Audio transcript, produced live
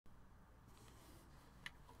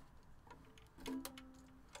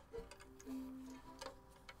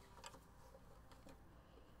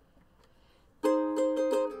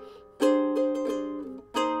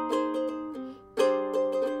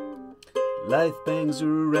Life bangs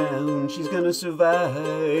her around, she's gonna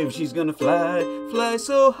survive. She's gonna fly, fly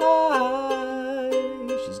so high.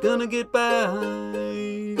 She's gonna get by.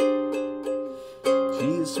 She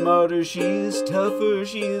is smarter, she is tougher,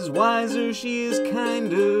 she is wiser, she is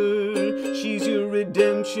kinder. She's your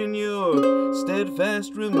redemption, your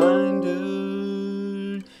steadfast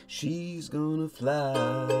reminder. She's gonna fly.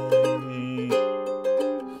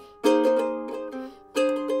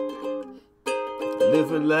 Live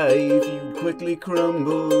her life, you'd quickly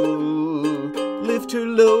crumble. Lift her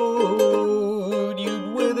load,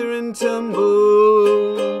 you'd wither and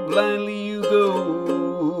tumble. Blindly you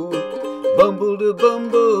go, bumble to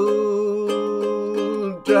bumble.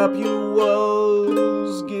 Drop your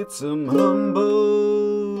walls, get some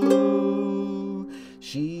humble.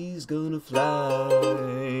 She's gonna fly.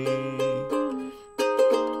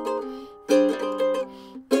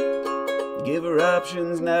 Give her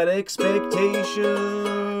options, not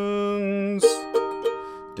expectations.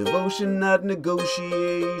 Devotion, not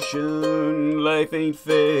negotiation. Life ain't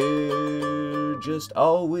fair, just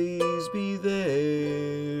always be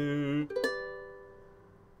there.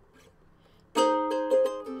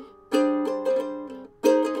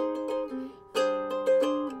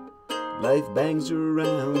 Life bangs her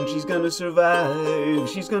around, she's gonna survive.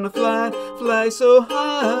 She's gonna fly, fly so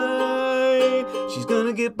high. She's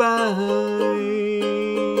gonna get by.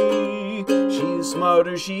 She is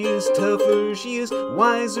smarter, she is tougher, she is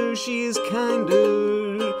wiser, she is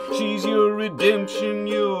kinder. She's your redemption,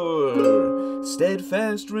 your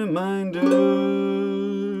steadfast reminder.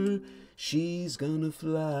 She's gonna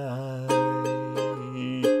fly.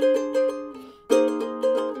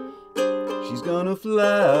 She's gonna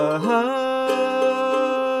fly.